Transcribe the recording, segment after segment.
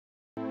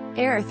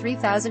Error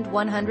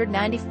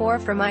 3194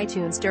 from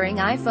iTunes during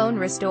iPhone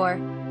restore.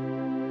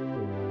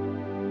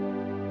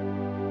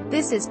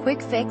 This is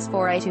quick fix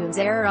for iTunes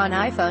error on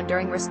iPhone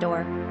during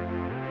restore.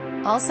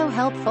 Also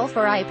helpful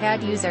for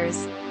iPad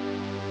users.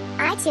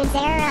 iTunes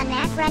error on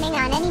Mac running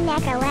on any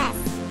Mac OS.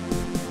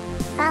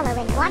 Follow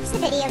and watch the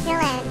video till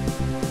end.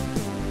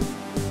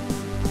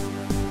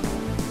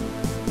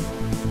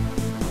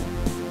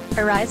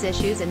 Arise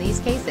issues in these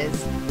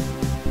cases.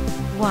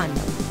 1.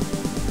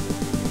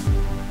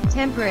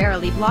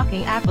 Temporarily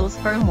blocking Apple's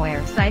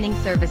firmware signing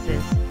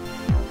services.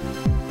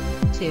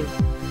 2.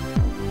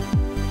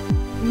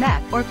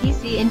 Mac or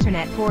PC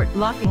internet port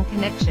blocking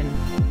connection.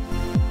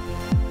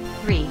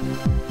 3.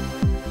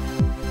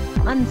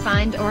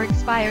 Unsigned or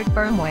expired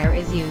firmware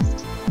is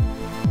used.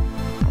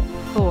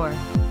 4.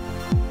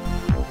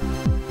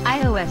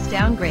 iOS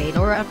downgrade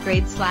or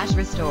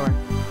upgrade/restore.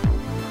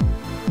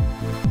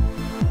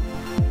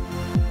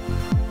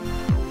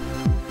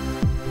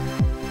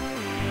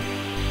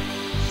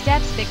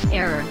 Steps fix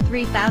error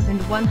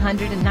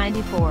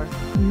 3194,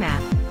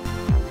 Mac.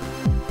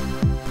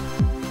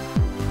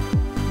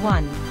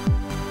 1.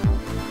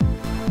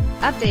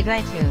 Update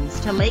iTunes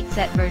to late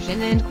set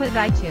version and quit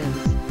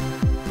iTunes.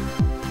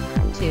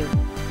 2.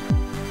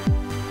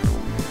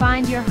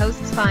 Find your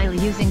host's file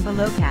using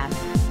Belowcat.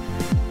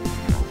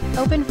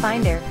 Open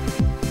Finder.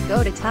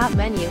 Go to top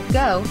menu,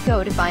 go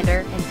to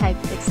Finder, and type,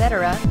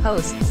 etc.,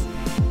 hosts.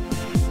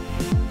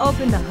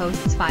 Open the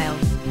host's file.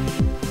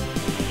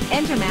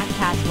 Enter Mac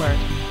password.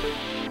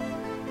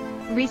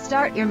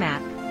 Restart your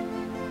Mac.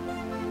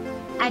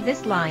 Add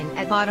this line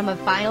at bottom of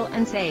file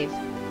and save.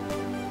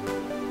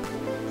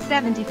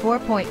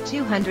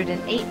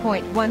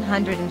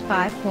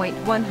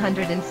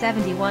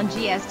 74.208.105.171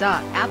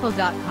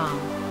 gs.apple.com.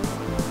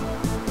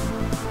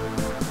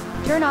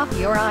 Turn off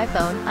your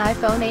iPhone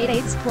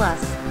 8s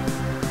Plus.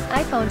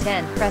 iPhone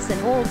 10, press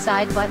and hold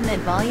side button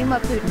and volume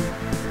up button.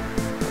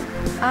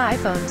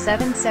 iPhone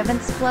 7/7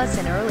 Plus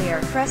and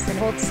earlier, press and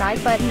hold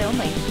side button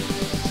only.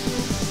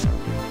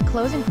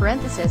 Close in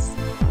parenthesis.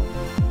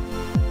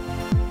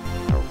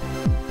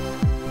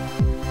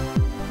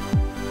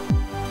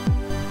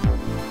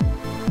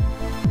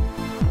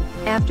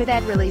 After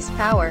that, release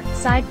power,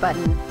 side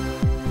button.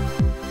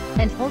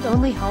 And hold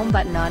only home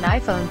button on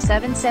iPhone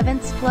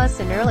 7/7 Plus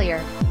and earlier.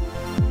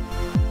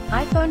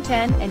 iPhone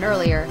 10 and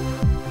earlier.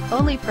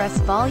 Only press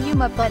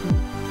volume up button.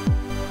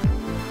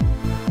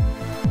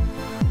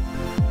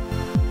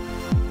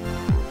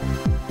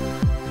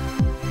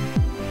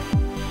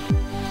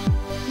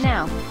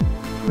 Now,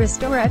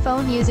 restore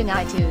iPhone using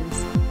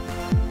iTunes.